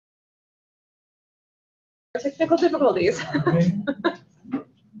Technical difficulties. Okay.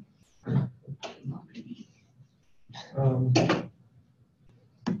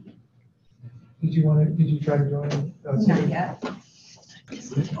 Did you try to join? Not yet.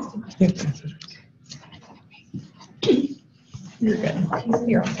 You're good.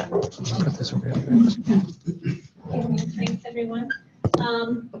 You're all set. Put this over here. Thanks, everyone.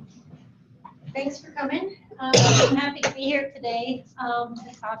 Thanks for coming. I'm happy to be here today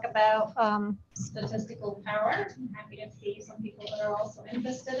to talk about statistical power. I'm happy to see some people that are also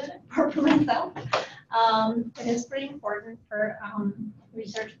interested in it, apart from myself. It is pretty important for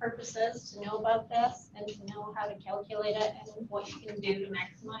research purposes to know about this and to know how to calculate it and what you can do to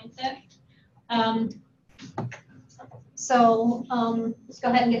maximize it. So let's go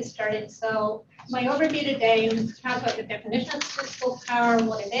ahead and get started. So my overview today is to talk about the definition of statistical power,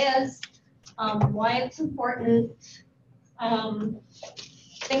 what it is, why it's important,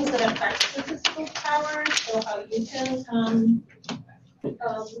 things that affect statistical power, so how you can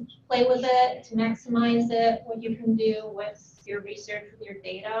play with it to maximize it, what you can do with your research, with your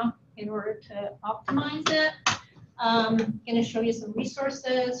data in order to optimize it. I'm going to show you some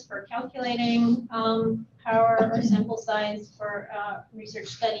resources for calculating power or sample size for research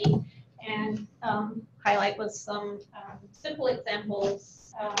study, and highlight with some simple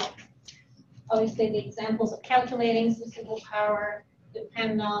examples. Obviously, the examples of calculating statistical power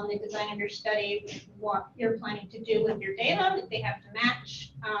depend on the design of your study, what you're planning to do with your data. They have to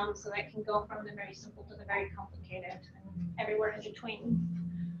match, so that can go from the very simple to the very complicated and everywhere in between.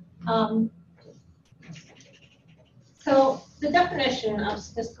 So the definition of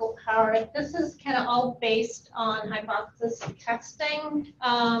statistical power, this is kind of all based on hypothesis testing.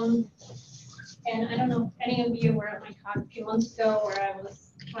 And I don't know if any of you were at my talk a few months ago where I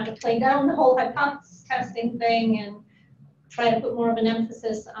was trying to play down the whole hypothesis testing thing and try to put more of an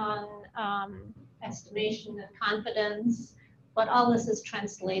emphasis on estimation and confidence. But all this is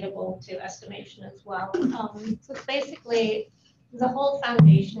translatable to estimation as well. So basically, the whole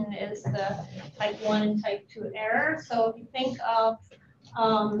foundation is the type 1 and type 2 error. So if you think of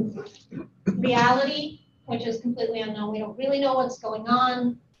reality, which is completely unknown, we don't really know what's going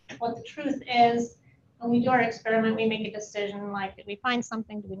on, what the truth is. When we do our experiment, we make a decision like, did we find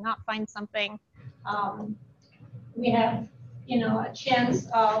something, did we not find something? We have, a chance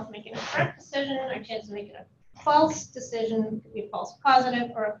of making a correct decision, a chance of making a false decision, could be a false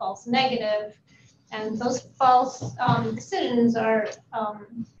positive or a false negative. And those false decisions are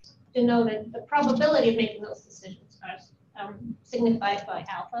denoted, the probability of making those decisions are signified by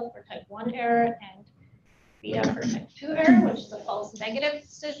alpha for type 1 error and beta for type 2 error, which is a false negative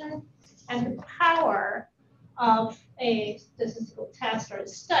decision. And the power of a statistical test or a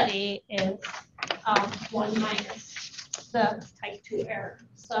study is 1 minus the type 2 error.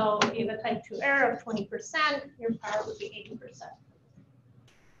 So if you have a type 2 error of 20%, your power would be 80%.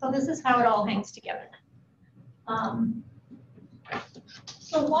 So this is how it all hangs together.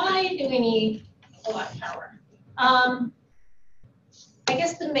 So why do we need a lot of power? I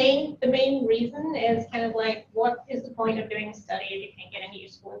guess the main reason is kind of like, what is the point of doing a study if you can't get any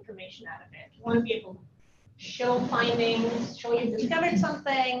useful information out of it? You want to be able to show findings, show you discovered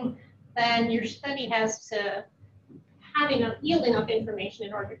something, then your study has to have yield enough information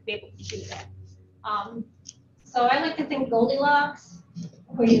in order to be able to do that. So I like to think Goldilocks,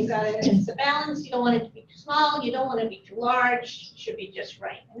 where you've got it's a balance. You don't want it to be too small, you don't want it to be too large, it should be just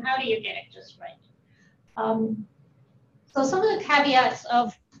right. And how do you get it just right? So some of the caveats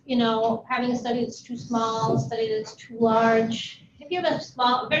of having a study that's too small, a study that's too large. If you have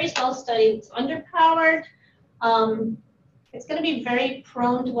a very small study that's underpowered, it's going to be very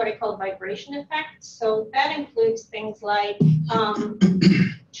prone to what I call vibration effects. So that includes things like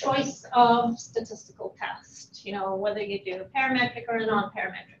choice of statistical test. Whether you do a parametric or a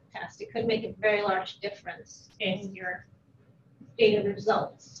non-parametric test, it could make a very large difference in your data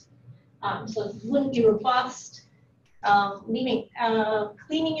results. So it wouldn't be robust.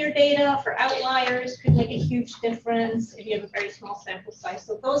 Cleaning your data for outliers could make a huge difference if you have a very small sample size.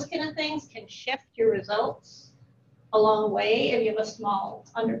 So those kind of things can shift your results a long way if you have a small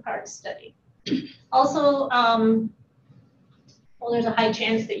underpowered study. Also, there's a high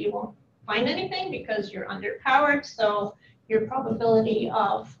chance that you won't find anything because you're underpowered. So your probability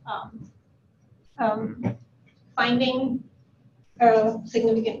of finding a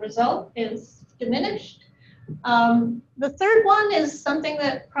significant result is diminished. The third one is something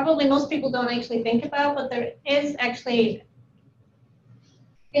that probably most people don't actually think about, but it is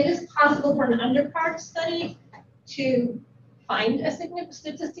possible for an underpowered study to find a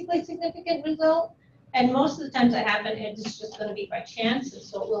statistically significant result. And most of the times that happen, it's just going to be by chance, and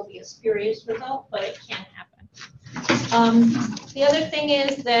so it will be a spurious result, but it can happen. The other thing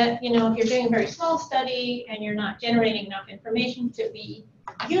is that, if you're doing a very small study and you're not generating enough information to be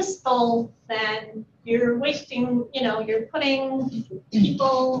useful, then you're wasting, you're putting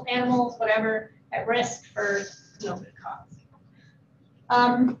people, animals, whatever, at risk for no good cause.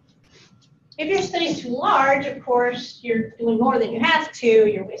 If your study is too large, of course, you're doing more than you have to,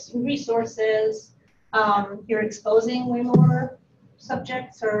 you're wasting resources, you're exposing way more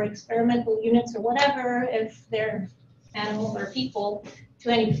subjects or experimental units or whatever, if they're animals or people, to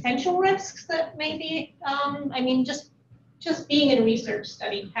any potential risks that may be, just being in a research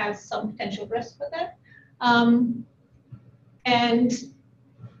study has some potential risk with it.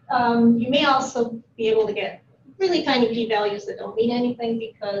 You may also be able to get really tiny p-values that don't mean anything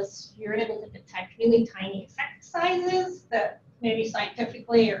because you're able to detect really tiny effect sizes that maybe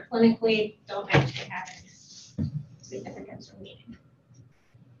scientifically or clinically don't actually have any significance or meaning.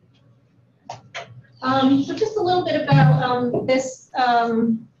 So just a little bit about this,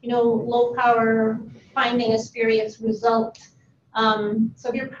 low power finding a spurious result. So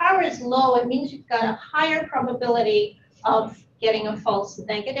if your power is low, it means you've got a higher probability of getting a false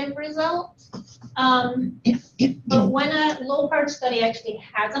negative result. But when a low-powered study actually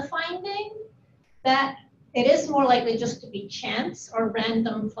has a finding, that it is more likely just to be chance or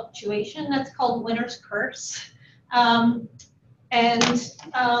random fluctuation. That's called winner's curse.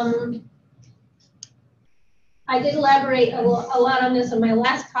 I did elaborate a lot on this in my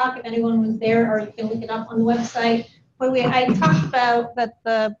last talk, if anyone was there, or you can look it up on the website, where I talked about that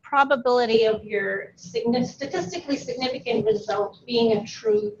the probability of your statistically significant result being a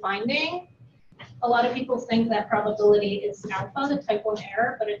true finding. A lot of people think that probability is alpha, the type 1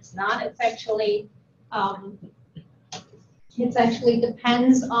 error, but it's not. It's actually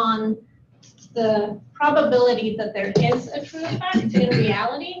depends on the probability that there is a true effect in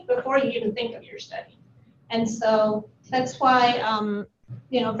reality before you even think of your study. And so that's why,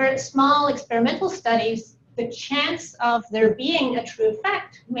 very small experimental studies, the chance of there being a true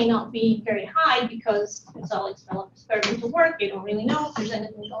effect may not be very high because it's all experimental work. You don't really know if there's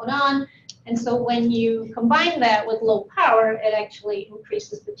anything going on. And so when you combine that with low power, it actually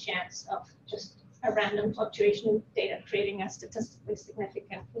increases the chance of just a random fluctuation of data creating a statistically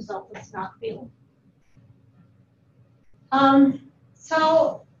significant result that's not real.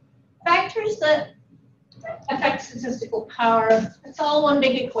 So factors that affect statistical power, it's all one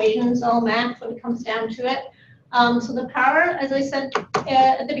big equation, it's all math when it comes down to it. So the power, as I said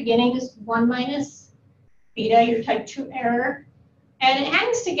at the beginning, is 1 minus beta, your type 2 error. And it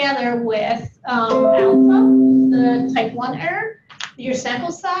hangs together with alpha, the type 1 error, your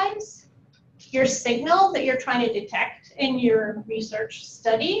sample size, your signal that you're trying to detect in your research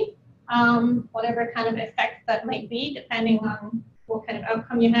study, whatever kind of effect that might be, depending on what kind of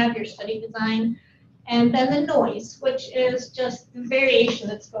outcome you have, your study design, and then the noise, which is just the variation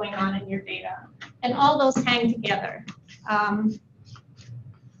that's going on in your data. And all those hang together.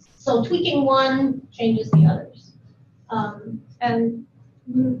 So tweaking one changes the others. And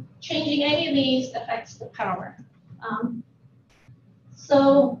changing any of these affects the power.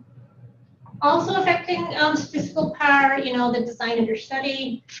 So also affecting statistical power, the design of your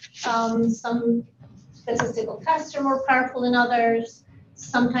study. Some statistical tests are more powerful than others.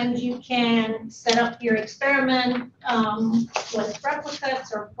 Sometimes you can set up your experiment with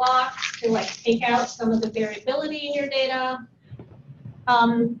replicates or blocks to take out some of the variability in your data.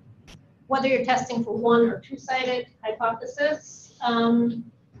 Whether you're testing for one or two-sided hypothesis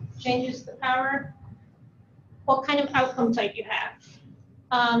changes the power. What kind of outcome type you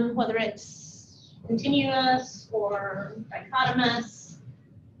have, whether it's continuous or dichotomous,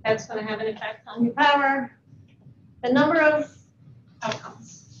 that's going to have an effect on your power. The number of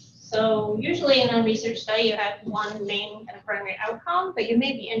outcomes. So usually in a research study, you have one main kind of primary outcome, but you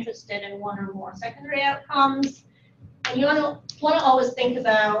may be interested in one or more secondary outcomes. And you want to always think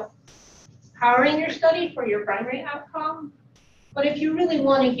about powering your study for your primary outcome. But if you really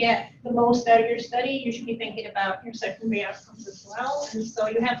want to get the most out of your study, you should be thinking about your secondary outcomes as well. And so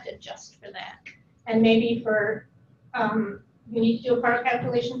you have to adjust for that. And maybe for, you need to do a power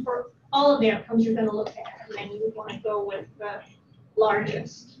calculation for all of the outcomes you're going to look at. And then you would want to go with the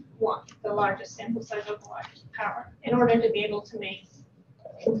largest one, the largest sample size of the largest power, in order to be able to make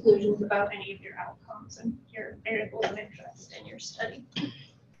conclusions about any of your outcomes and your variables of interest in your study.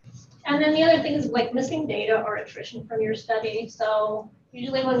 And then the other things like missing data or attrition from your study. So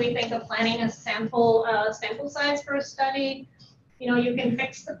usually when we think of planning a sample size for a study, you can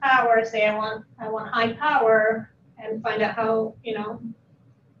fix the power. Say I want high power, and find out how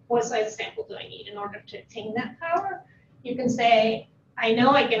what size sample do I need in order to attain that power. You can say I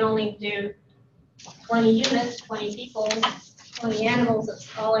know I can only do 20 units, 20 people, 20 animals, that's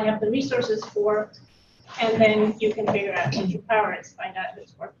all I have the resources for. And then you can figure out what your power is, find out if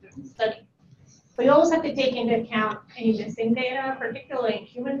it's worth doing the study. But you always have to take into account any missing data, particularly in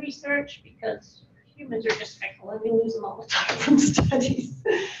human research, because humans are just fickle and we lose them all the time from studies.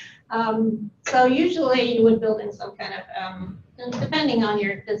 So usually you would build in some kind of, and depending on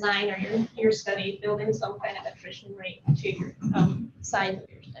your design or your study, build in some kind of attrition rate to your size of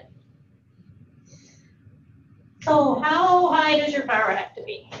your study. So how high does your power have to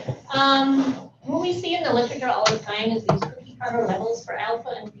be? What we see in the literature all the time is these cookie cutter levels for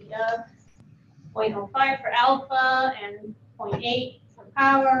alpha and beta, 0.05 for alpha and 0.8 for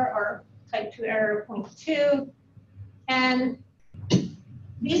power, or type 2 error 0.2. And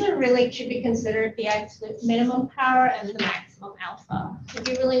these are really should be considered the absolute minimum power and the maximum alpha. If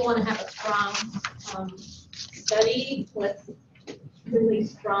you really want to have a strong study with really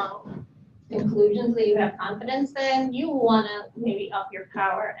strong conclusions that you have confidence in, you want to maybe up your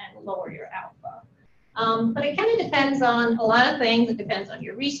power and lower your alpha. But it kind of depends on a lot of things. It depends on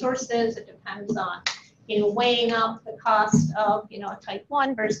your resources. It depends on, weighing up the cost of, a type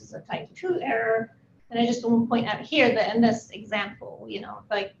 1 versus a type 2 error. And I just want to point out here that in this example,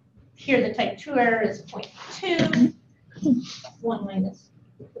 like here the type 2 error is 0.2, 1 minus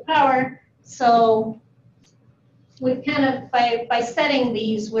the power. So we kind of, by setting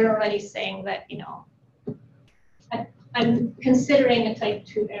these, we're already saying that, I'm considering a type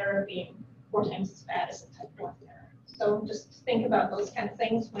 2 error being 4 times as bad as a type 1 error. So just think about those kind of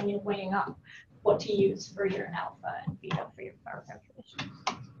things when you're weighing up what to use for your alpha and beta for your power calculations.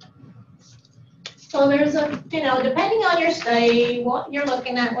 So there's depending on your study, what you're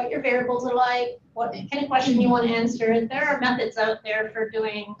looking at, what your variables are like, what kind of question you want to answer, there are methods out there for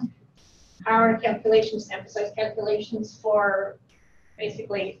doing power calculations, sample size calculations for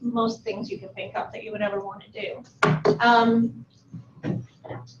basically most things you can think of that you would ever want to do.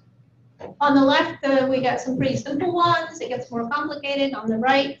 On the left, we got some pretty simple ones. It gets more complicated on the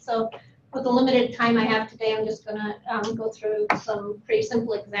right. So with the limited time I have today, I'm just going to go through some pretty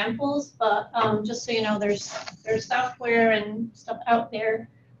simple examples. But just so you know, there's software and stuff out there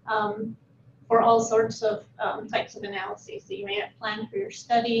for all sorts of types of analyses that you may have planned for your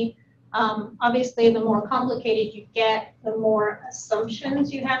study. Obviously, the more complicated you get, the more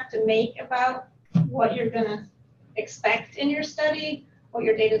assumptions you have to make about what you're going to expect in your study, what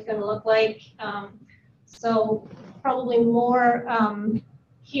your data is going to look like. So probably more,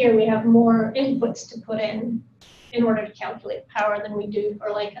 here we have more inputs to put in order to calculate power than we do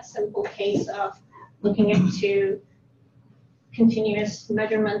for like a simple case of looking into continuous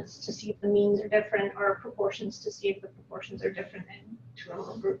measurements to see if the means are different, or proportions to see if the proportions are different in two or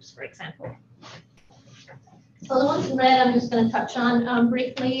more groups, for example. So the ones in red I'm just going to touch on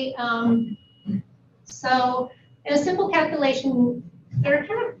briefly. So in a simple calculation, there are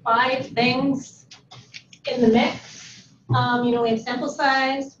kind of 5 things in the mix. We have sample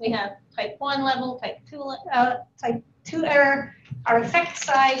size, we have type 1 level, type 2 error, our effect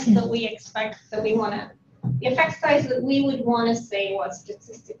size that we expect, that we want to, the effect size that we would want to say was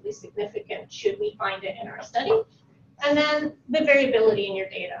statistically significant should we find it in our study, and then the variability in your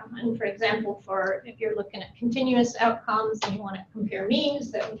data. And for example, if you're looking at continuous outcomes and you want to compare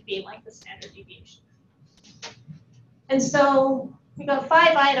means, that would be like the standard deviation. And so we've got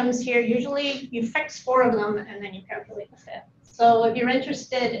 5 items here. Usually you fix 4 of them and then you calculate the 5th. So if you're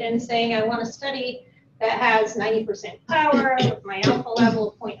interested in saying, I want a study that has 90% power with my alpha level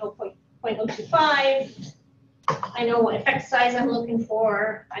of 0.025, I know what effect size I'm looking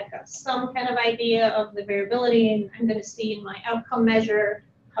for, I've got some kind of idea of the variability, and I'm going to see in my outcome measure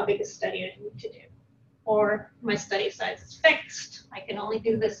how big a study I need to do. Or my study size is fixed, I can only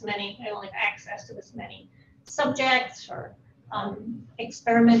do this many, I only have access to this many subjects or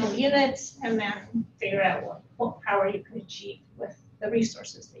experimental units, and then figure out what power you can achieve with the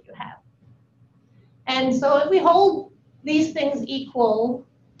resources that you have. And so if we hold these things equal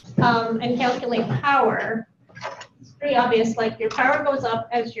and calculate power, it's pretty obvious, like your power goes up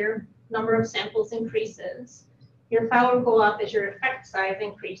as your number of samples increases. Your power will go up as your effect size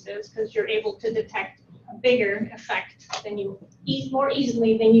increases, because you're able to detect a bigger effect than you, more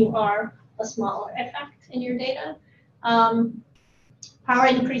easily than you are a smaller effect in your data. Power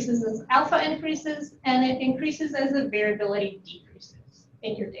increases as alpha increases, and it increases as the variability decreases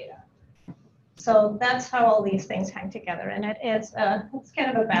in your data. So that's how all these things hang together, and it's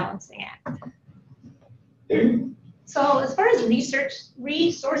kind of a balancing act. So as far as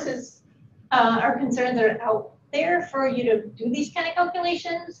resources are concerned, that are out there for you to do these kind of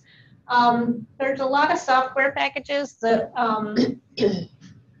calculations, there's a lot of software packages that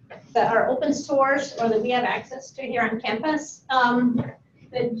that are open source or that we have access to here on campus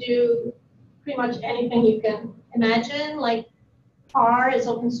that do pretty much anything you can imagine. Like R is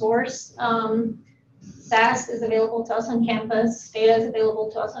open source. SAS is available to us on campus. Data is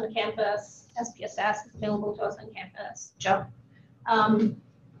available to us on campus. SPSS is available to us on campus. JUMP.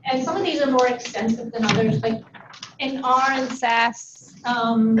 And some of these are more extensive than others, like in R and SAS,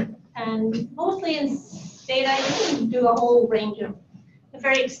 and mostly in data, you can do a whole range of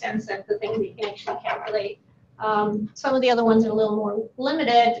very extensive, the things that you can actually calculate. Some of the other ones are a little more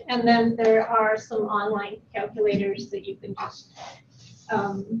limited, and then there are some online calculators that you can just,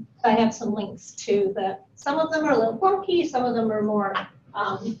 I have some links to that. Some of them are a little funky, some of them are more,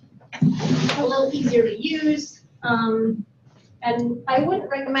 a little easier to use. And I wouldn't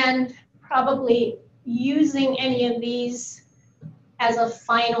recommend probably using any of these as a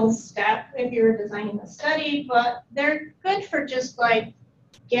final step if you're designing a study, but they're good for just like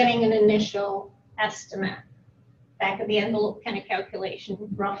getting an initial estimate, back of the envelope kind of calculation,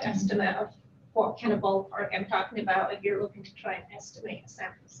 rough estimate of what kind of ballpark I'm talking about if you're looking to try and estimate a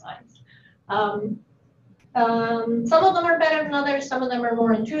sample size. Some of them are better than others, some of them are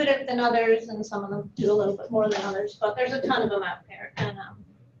more intuitive than others, and some of them do a little bit more than others, but there's a ton of them out there, and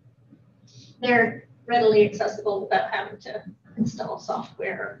they're readily accessible without having to install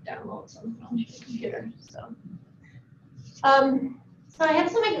software or download something on your computer. So I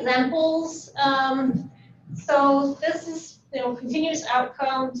have some examples. So this is, continuous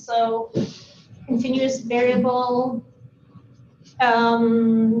outcome, so continuous variable.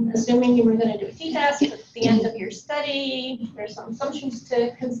 Assuming you were going to do a t-test at the end of your study, there's some assumptions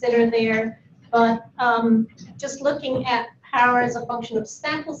to consider there, but just looking at power as a function of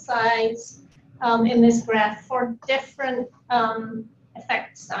sample size in this graph for different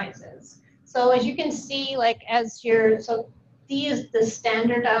effect sizes. So as you can see, like as so D is the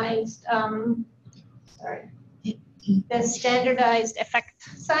standardized, the standardized effect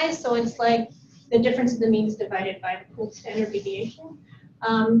size, so it's like the difference in the means divided by the pooled standard deviation.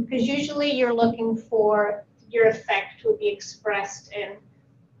 Because usually you're looking for your effect to be expressed in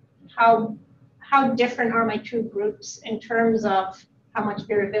how different are my two groups in terms of how much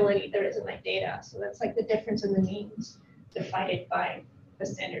variability there is in my data. So that's like the difference in the means divided by the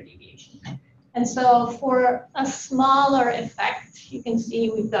standard deviation. And so for a smaller effect, you can see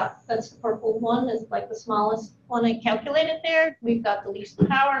we've got, that's the purple one, is like the smallest one I calculated there. We've got the least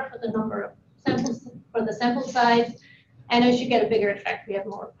power for the number of samples, for the sample size. And as you get a bigger effect, we have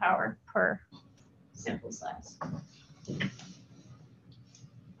more power per sample size.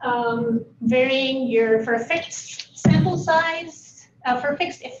 Varying for a fixed sample size, for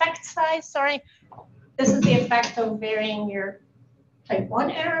fixed effect size, sorry, this is the effect of varying your type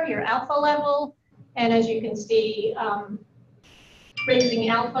 1 error, your alpha level. And as you can see, raising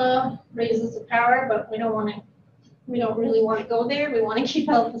alpha raises the power, but we don't really want to go there. We want to keep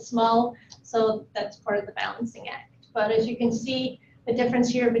alpha small, so that's part of the balancing act. But as you can see, the difference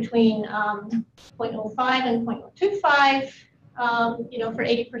here between 0.05 and 0.025, for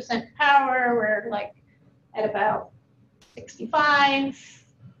 80% power, we're like at about 65,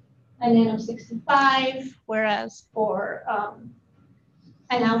 a nano 65, whereas for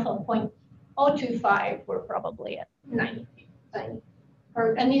an alpha 0.025, we're probably at 90.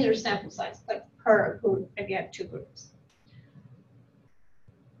 And these are sample size, like per group, if you have two groups.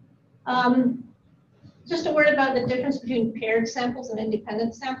 Just a word about the difference between paired samples and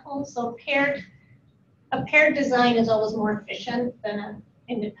independent samples. So a paired design is always more efficient than an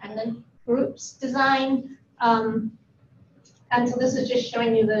independent groups design. And so this is just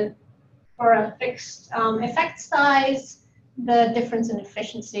showing you for a fixed effect size, the difference in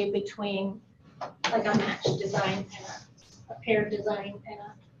efficiency between like a matched design and a paired design and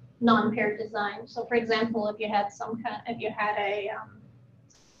a non-paired design. So for example, if you had a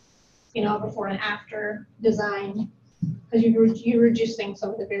before and after design, because you're reducing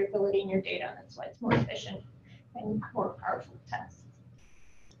some of the variability in your data, that's why it's more efficient and more powerful tests.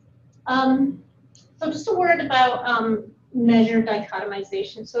 So just a word about measure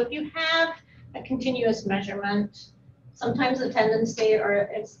dichotomization. So if you have a continuous measurement, sometimes it's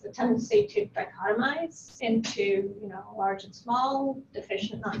the tendency to dichotomize into large and small,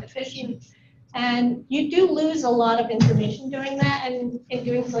 deficient, non-deficient. And you do lose a lot of information doing that, and in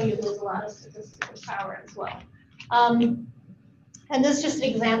doing so, you lose a lot of statistical power as well. And this is just an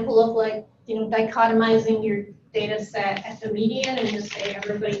example of dichotomizing your data set at the median and just say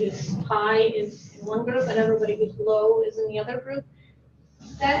everybody who's high is in one group and everybody who's low is in the other group.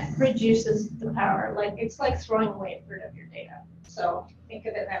 that reduces the power. Like, it's like throwing away a third of your data. So think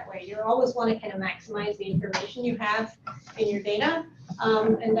of it that way. You always want to kind of maximize the information you have in your data,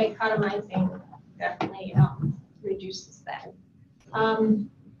 and dichotomizing definitely reduces that.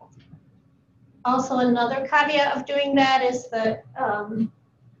 Also, another caveat of doing that is that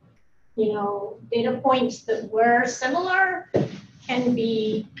you know, data points that were similar can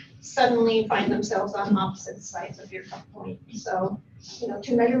be suddenly find themselves on opposite sides of your cut point. So, you know,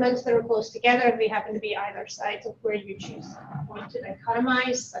 two measurements that are close together, if they happen to be either sides of where you choose the cut point to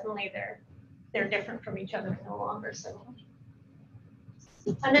dichotomize, suddenly they're different from each other, no longer similar.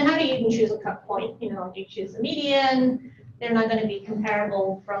 And then how do you even choose a cut point? You know, do you choose the median? They're not going to be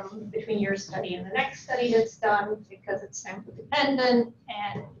comparable from between your study and the next study that's done because it's sample dependent.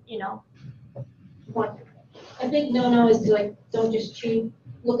 And, you know, what a big no-no is to, like, don't just choose,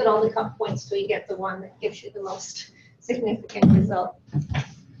 look at all the cut points till you get the one that gives you the most significant result.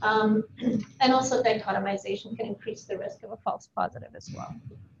 And also dichotomization can increase the risk of a false positive as well.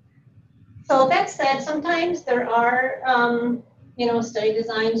 So that said, sometimes there are you know, study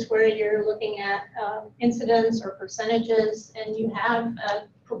designs where you're looking at incidence or percentages, and you have a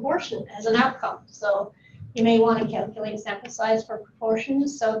proportion as an outcome. So you may want to calculate sample size for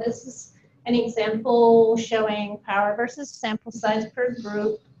proportions. So this is an example showing power versus sample size per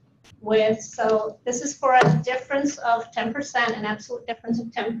group with, so this is for a difference of 10%, an absolute difference of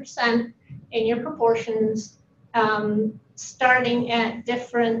 10% in your proportions, starting at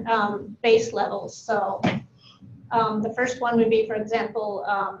different base levels. So the first one would be, for example,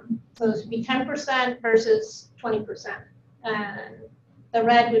 so this would be 10% versus 20%. And the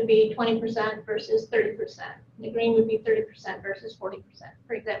red would be 20% versus 30%. The green would be 30% versus 40%,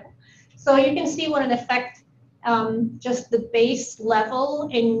 for example. So you can see what an effect just the base level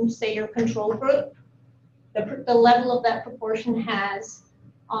in, say, your control group, the level of that proportion has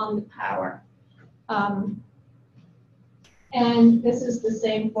on the power. And this is the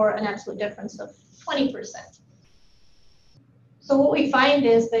same for an absolute difference of 20%. So what we find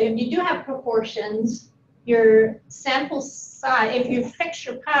is that if you do have proportions, your sample size, if you fix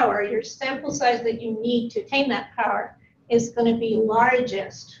your power, your sample size that you need to attain that power is going to be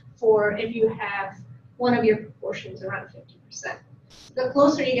largest for if you have one of your proportions around 50%. The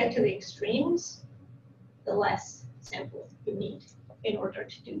closer you get to the extremes, the less samples you need in order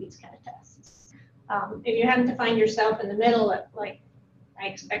to do these kind of tests. If you happen to find yourself in the middle at, like, I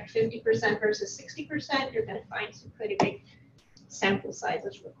expect 50% versus 60%, you're going to find some pretty big sample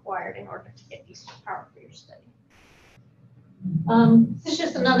sizes required in order to get decent power for your study. This is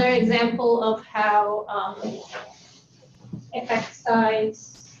just another example of how effect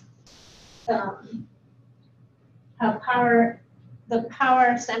size, how the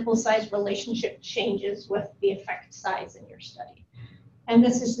power sample size relationship changes with the effect size in your study. And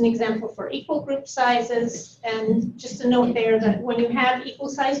this is an example for equal group sizes. And just a note there that when you have equal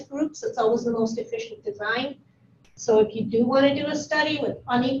sized groups, it's always the most efficient design. So if you do want to do a study with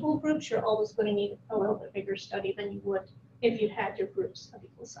unequal groups, you're always going to need a little bit bigger study than you would if you had your groups of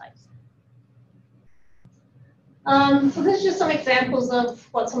equal size. So this is just some examples of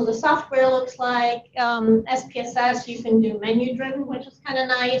what some of the software looks like. SPSS, you can do menu driven, which is kind of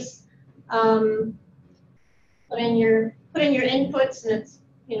nice. Put in your inputs, and it's,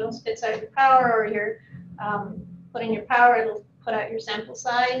 you know, spits out your power, or your put in your power, it'll put out your sample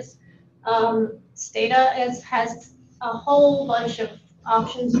size. Stata has a whole bunch of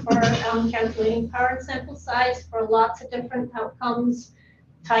options for calculating power and sample size for lots of different outcomes,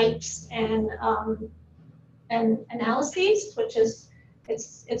 types, and analyses, which is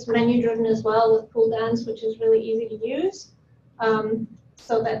it's menu driven as well with pull downs, which is really easy to use.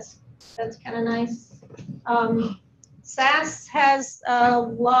 So that's kind of nice. SAS has a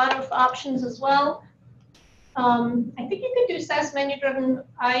lot of options as well. I think you could do SAS menu driven.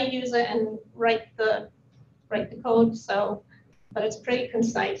 I use it and write the code, but it's pretty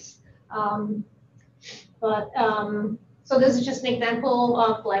concise. So this is just an example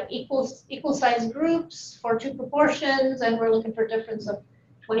of, like, equal size groups for two proportions, and we're looking for a difference of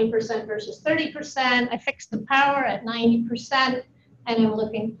 20% versus 30%. I fixed the power at 90%, and I'm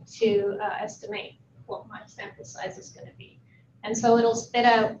looking to estimate what my sample size is going to be. And so it'll spit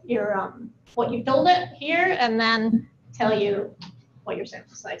out your what you told it here, and then tell you what your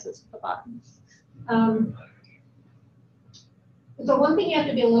sample size is at the bottom. So one thing you have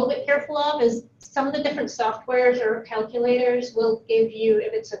to be a little bit careful of is some of the different softwares or calculators will give you,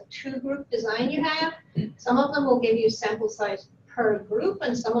 if it's a two-group design you have, some of them will give you sample size per group,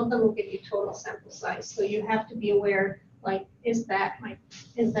 and some of them will give you total sample size. So you have to be aware, like, is that my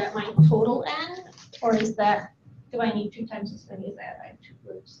total N, or is that do I need 2 times as many as that? I have 2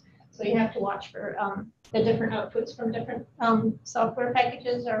 groups. So you have to watch for the different outputs from different software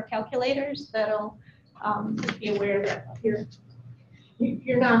packages or calculators that'll just be aware that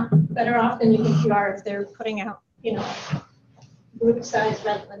you're not better off than you think you are if they're putting out, group size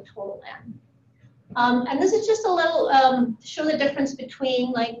rather than total n. And this is just a little to show the difference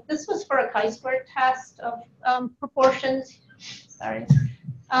between, like, this was for a chi-square test of proportions. Sorry.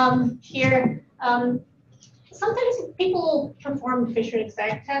 Here, sometimes people perform Fisher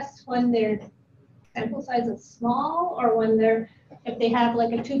exact tests when their sample size is small, or when if they have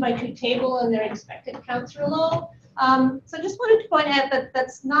like a 2 by 2 table and their expected counts are low. So just wanted to point out that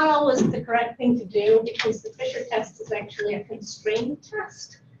that's not always the correct thing to do, because the Fisher test is actually a constrained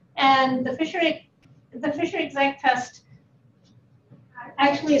test, and the Fisher exact test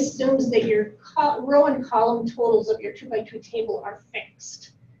actually assumes that your row and column totals of your 2 by 2 table are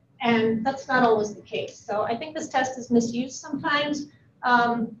fixed, and that's not always the case. So I think this test is misused sometimes,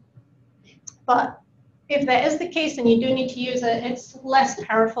 but if that is the case and you do need to use it, it's less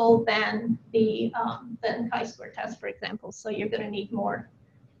powerful than the chi-square test, for example. So you're going to need more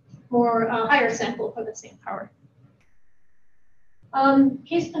higher sample for the same power.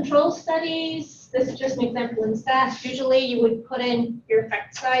 Case control studies. This is just an example in SAS. Usually you would put in your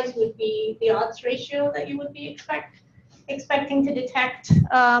effect size would be the odds ratio that you would be expecting to detect.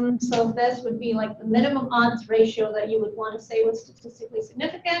 So this would be like the minimum odds ratio that you would want to say was statistically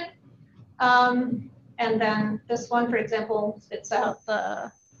significant. And then this one, for example, spits out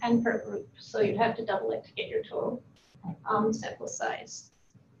the n per group. So you'd have to double it to get your total sample size.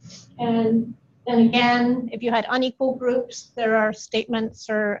 And then again, if you had unequal groups, there are statements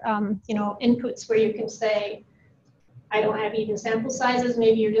or inputs where you can say, I don't have even sample sizes.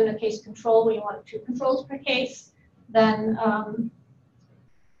 Maybe you're doing a case control where you want 2 controls per case. Then,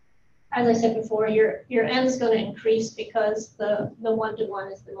 as I said before, your n is going to increase because the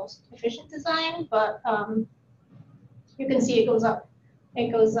 1-to-1 is the most efficient design. But you can see it goes up.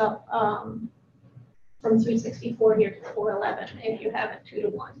 It goes up from 364 here to 411 if you have a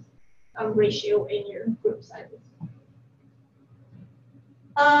 2-to-1 ratio in your group sizes.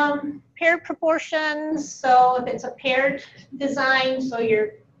 Paired proportions. So if it's a paired design, so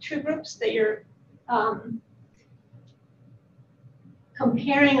your 2 groups that you're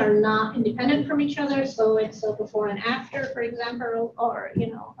comparing are not independent from each other. So it's a before and after, for example, or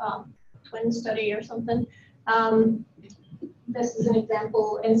twin study or something. This is an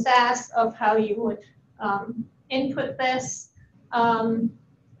example in SAS of how you would input this.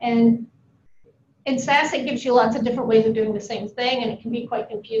 And in SAS, it gives you lots of different ways of doing the same thing, and it can be quite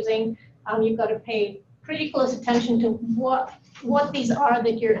confusing. You've got to pay pretty close attention to what these are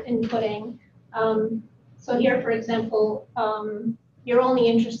that you're inputting. So here, for example, you're only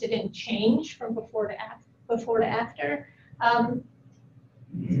interested in change from before to after. And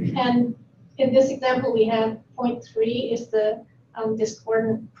in this example, we have 0.3 is the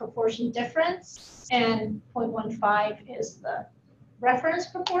discordant proportion difference, and 0.15 is the reference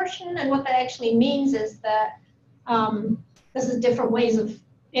proportion. And what that actually means is that this is different ways of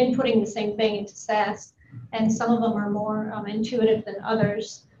inputting the same thing into SAS, and some of them are more intuitive than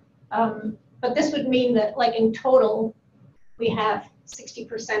others. But this would mean that, like, in total, we have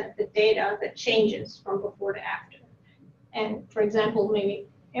 60% of the data that changes from before to after. And for example, maybe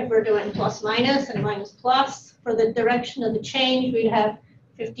if we're doing plus minus and minus plus, for the direction of the change, we'd have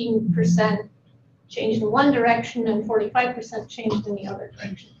 15% changed in one direction and 45% changed in the other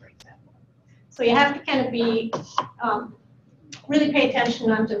direction, for example. So you have to kind of be, really pay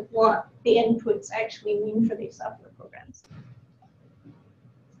attention onto what the inputs actually mean for these software programs.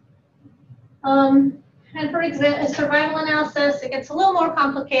 And for example, survival analysis, it gets a little more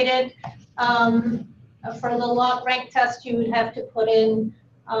complicated. For the log rank test, you would have to put in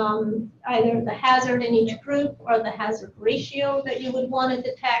either the hazard in each group or the hazard ratio that you would want to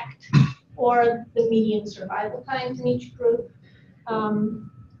detect, or the median survival times in each group,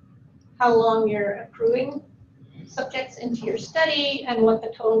 how long you're accruing subjects into your study, and what the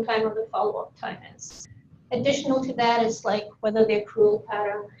total time of the follow-up time is. Additional to that is like whether the accrual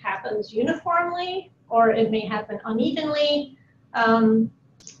pattern happens uniformly or it may happen unevenly,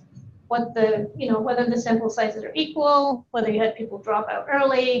 whether the sample sizes are equal, whether you had people drop out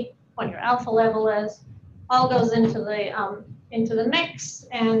early, what your alpha level is, all goes into the mix.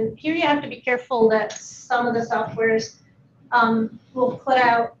 And here you have to be careful that some of the softwares will put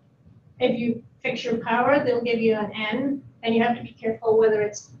out, if you fix your power, they'll give you an N, and you have to be careful whether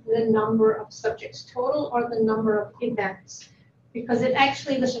it's the number of subjects total or the number of events. Because it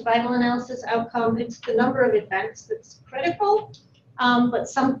actually, the survival analysis outcome, it's the number of events that's critical, but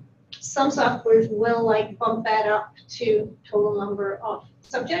some Some softwares will like bump that up to total number of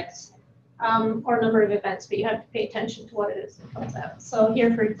subjects or number of events, but you have to pay attention to what it is that comes out. So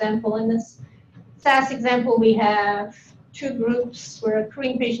here, for example, in this SAS example, we have two groups. We're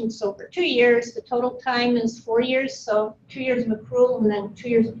accruing patients over 2 years. The total time is 4 years, so 2 years of accrual and then 2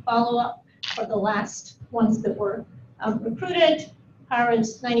 years of follow-up for the last ones that were recruited. Power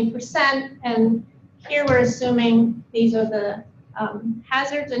is 90%, and here we're assuming these are the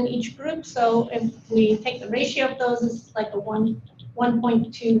hazards in each group. So if we take the ratio of those, it's like a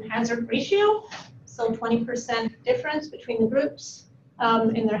 1.2 hazard ratio, so 20% difference between the groups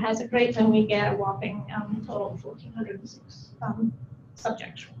in their hazard rates, and we get a whopping total of 1,406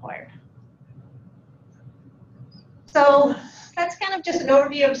 subjects required. So that's kind of just an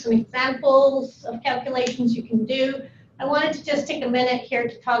overview of some examples of calculations you can do. I wanted to just take a minute here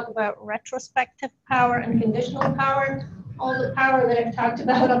to talk about retrospective power and conditional power. All the power that I've talked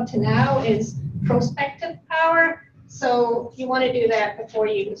about up to now is prospective power. So you want to do that before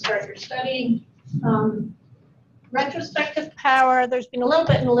you even start your study. Retrospective power, there's been a little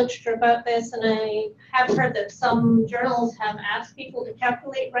bit in the literature about this, and I have heard that some journals have asked people to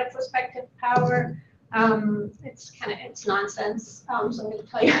calculate retrospective power. It's nonsense. So I'm going to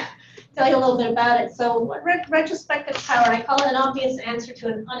tell you a little bit about it. So retrospective power, I call it an obvious answer to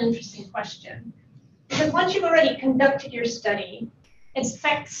an uninteresting question. Because once you've already conducted your study, it's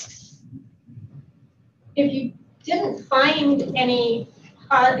fixed. If you didn't find any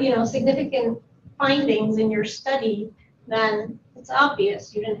significant findings in your study, then it's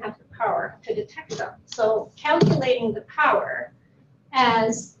obvious you didn't have the power to detect them. So calculating the power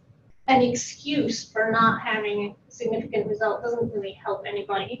as an excuse for not having a significant result doesn't really help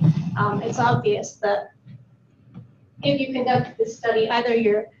anybody. It's obvious that if you conducted this study, either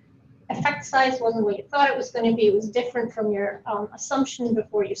your effect size wasn't what you thought it was going to be, it was different from your assumption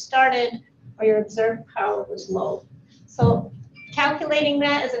before you started, or your observed power was low. So calculating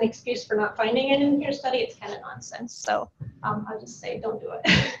that as an excuse for not finding it in your study, it's kind of nonsense. So I'll just say don't do it.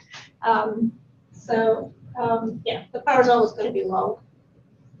 Yeah, the power is always going to be low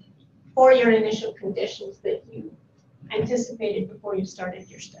for your initial conditions that you anticipated before you started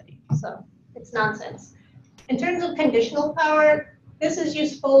your study. So it's nonsense. In terms of conditional power, this is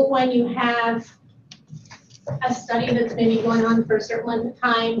useful when you have a study that's maybe going on for a certain length of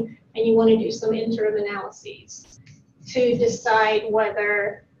time and you want to do some interim analyses to decide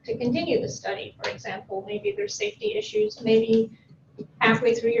whether to continue the study. For example, maybe there's safety issues, maybe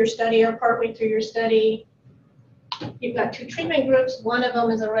halfway through your study or partway through your study, you've got two treatment groups, one of them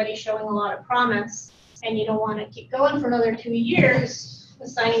is already showing a lot of promise, and you don't want to keep going for another 2 years,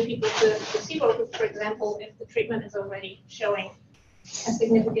 assigning people to a placebo group, for example, if the treatment is already showing a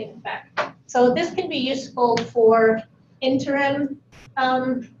significant effect. So this can be useful for interim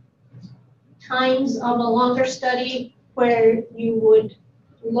times of a longer study where you would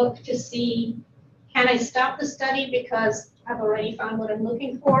look to see, can I stop the study because I've already found what I'm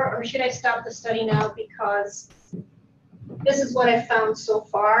looking for, or should I stop the study now because this is what I've found so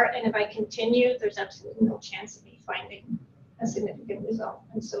far, and if I continue, there's absolutely no chance of me finding a significant result,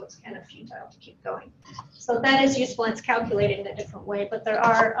 and so it's kind of futile to keep going. So that is useful, and it's calculated in a different way, but there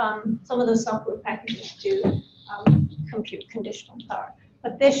are some of the software packages do compute conditional power.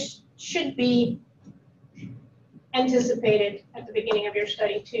 But this should be anticipated at the beginning of your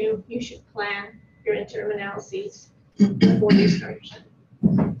study too. You should plan your interim analyses before you start your study.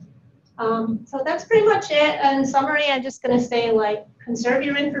 So that's pretty much it. In summary, I'm just going to say, like, conserve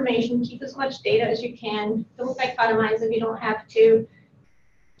your information, keep as much data as you can. Don't dichotomize if you don't have to.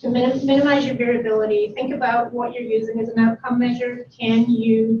 To minimize your variability, think about what you're using as an outcome measure. Can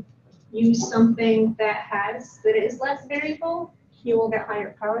you use something that is less variable? You will get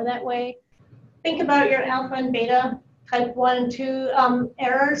higher power that way. Think about your alpha and beta type 1 and 2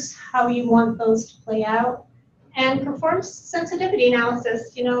 errors, how you want those to play out. And perform sensitivity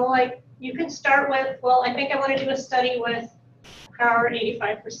analysis. Like, you can start with, well, I think I want to do a study with power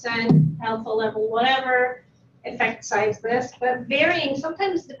 85%, alpha level, whatever, effect size this, but varying,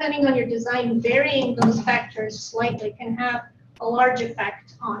 sometimes depending on your design, varying those factors slightly can have a large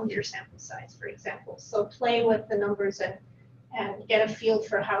effect on your sample size, for example. So play with the numbers and get a feel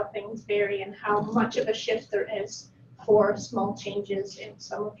for how things vary and how much of a shift there is for small changes in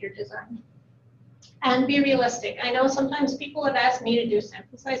some of your design. And be realistic. I know sometimes people have asked me to do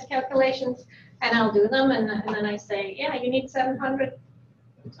sample size calculations, and I'll do them, and then I say, yeah, you need 700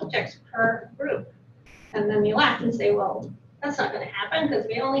 subjects per group. And then you laugh and say, well, that's not going to happen because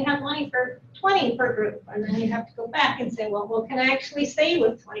we only have money for 20 per group. And then you have to go back and say, well, what can I actually say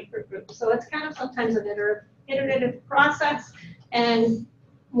with 20 per group? So it's kind of sometimes an iterative process, and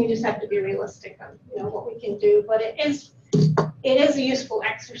We just have to be realistic on, what we can do, but it is a useful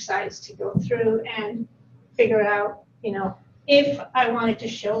exercise to go through and figure out, if I wanted to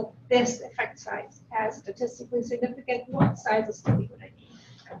show this effect size as statistically significant, what size of study would I need?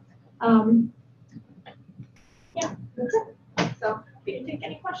 Yeah, that's it. So, if you take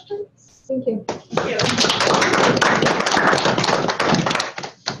any questions? Thank you.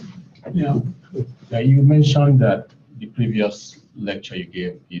 Yeah, you mentioned that the previous lecture you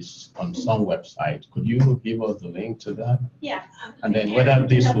gave is on some website. Could you give us the link to that? Yeah. And then whether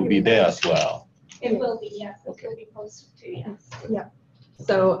this will be there as well? It will be, yes. It will be posted to you. Yeah.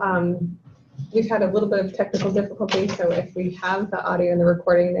 So we've had a little bit of technical difficulty. So if we have the audio and the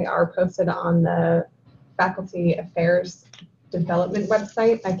recording, they are posted on the Faculty Affairs Development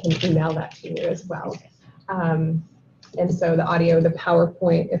website. I can email that to you as well. And so the audio, the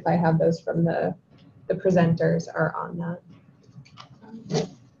PowerPoint, if I have those from the presenters, are on that.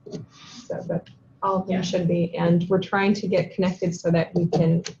 So, but all of them should be. And we're trying to get connected so that we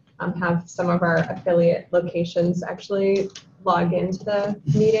can have some of our affiliate locations actually log into the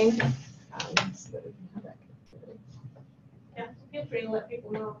meeting. So that we can have that connectivity. Yeah, feel free to let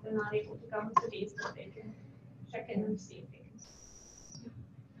people know if they're not able to come to these, so they can check in and see if they can.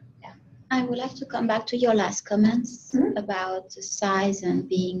 I would like to come back to your last comments about the size and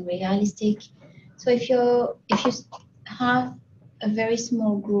being realistic. So if you have a very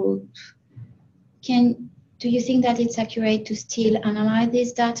small group, do you think that it's accurate to still analyze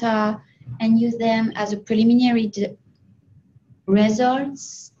this data and use them as a preliminary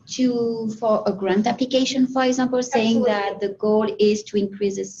results for a grant application, for example, saying that the goal is to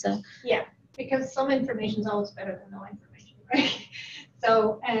increase this? Yeah, because some information is always better than no information, right?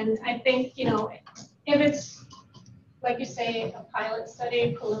 So, and I think, if it's, like you say, a pilot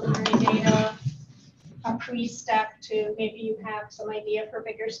study, preliminary data, a pre-step to maybe you have some idea for a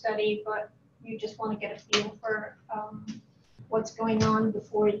bigger study, but you just want to get a feel for what's going on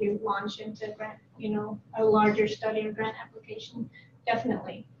before you launch into grant, a larger study or grant application,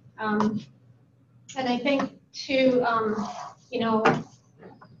 definitely. And I think too,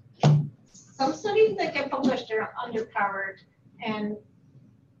 some studies that get published are underpowered, and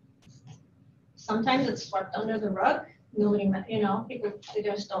sometimes it's swept under the rug. Nobody, people, they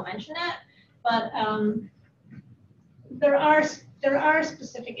just don't mention it. But there are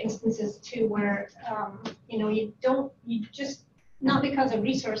specific instances too where you just, not because of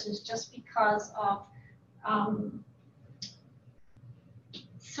resources, just because of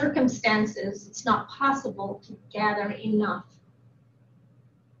circumstances, it's not possible to gather enough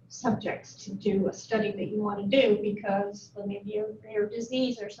subjects to do a study that you want to do because maybe a rare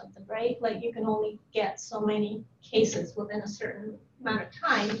disease or something, right? Like you can only get so many cases within a certain amount of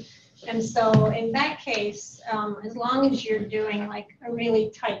time. And so in that case, as long as you're doing like a really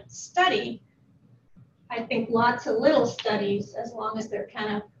tight study, I think lots of little studies, as long as they're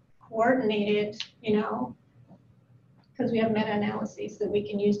kind of coordinated, because we have meta-analyses that we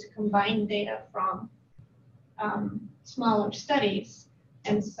can use to combine data from smaller studies.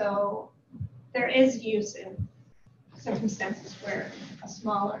 And so there is use in circumstances where a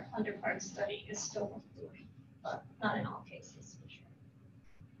smaller underpowered study is still worth doing, but not in all cases, for sure.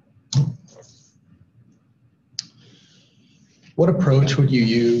 What approach would you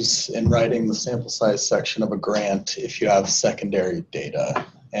use in writing the sample size section of a grant if you have secondary data,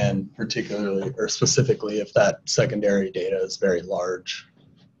 and particularly or specifically if that secondary data is very large?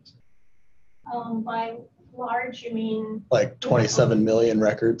 By large, you mean? Like 27 million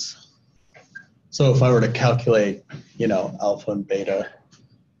records. So if I were to calculate, alpha and beta,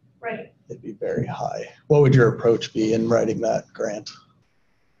 Right. it'd be very high. What would your approach be in writing that grant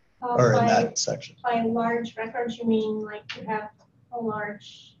or in that section? By large records, you mean like you have a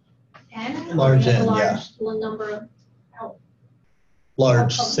large N? Large N, large number of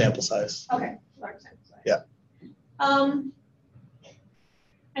large sample size. Okay, large sample size. Yeah. Are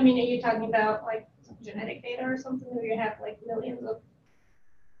you talking about like genetic data or something where you have like millions of?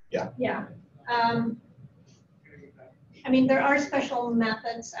 Yeah. Yeah. There are special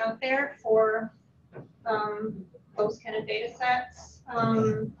methods out there for those kind of data sets.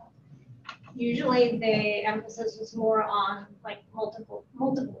 Usually the emphasis is more on like multiple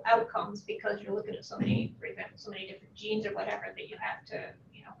outcomes because you're looking at so many, for example, so many different genes or whatever that you have to,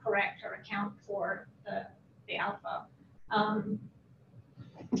 correct or account for the alpha.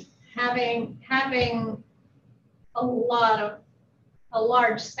 Having a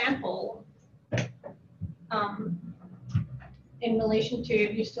large sample in relation to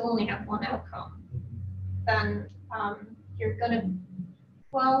if you still only have one outcome, then you're going to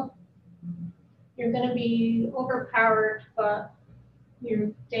be overpowered, but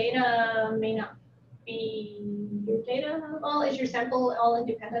your data may not be your data. Well, is your sample all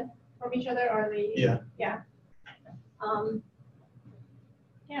independent from each other, or the Yeah.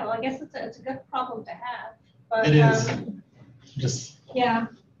 Yeah, well, I guess it's a good problem to have. But, It is. Just, Yeah.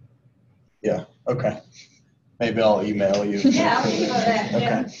 okay. Maybe I'll email you. Yeah, I'll think about that.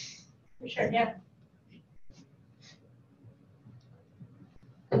 Yeah, Okay. for sure. Yeah.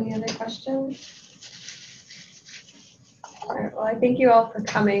 Any other questions? All right, well, I thank you all for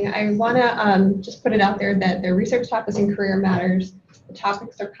coming. I want to just put it out there that the research topics in Career Matters, the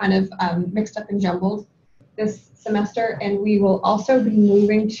topics are kind of mixed up and jumbled this semester, and we will also be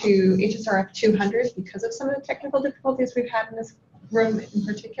moving to HSRF 200 because of some of the technical difficulties we've had in this room in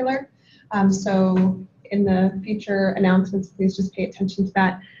particular. So in the future announcements, please just pay attention to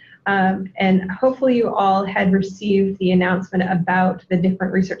that. And hopefully you all had received the announcement about the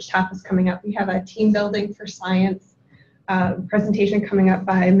different research topics coming up. We have a team building for science presentation coming up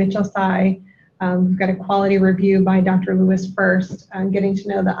by Mitchell Tsai. We've got a quality review by Dr. Lewis first, getting to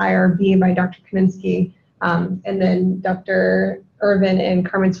know the IRB by Dr. Kaminsky. And then Dr. Irvin and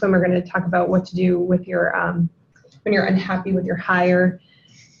Carmen Swim are going to talk about what to do with your when you're unhappy with your hire.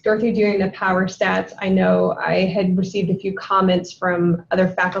 Dorothy, doing the power stats, I know I had received a few comments from other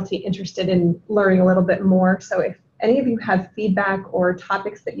faculty interested in learning a little bit more. So if any of you have feedback or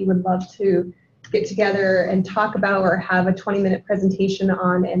topics that you would love to get together and talk about or have a 20-minute presentation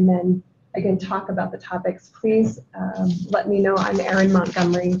on, and then again talk about the topics, please let me know. I'm Erin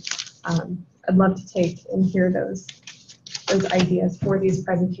Montgomery. I'd love to take and hear those ideas for these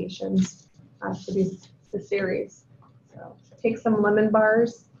presentations for the series. So take some lemon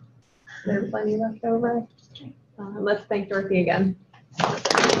bars. There are plenty left over. Let's thank Dorothy again.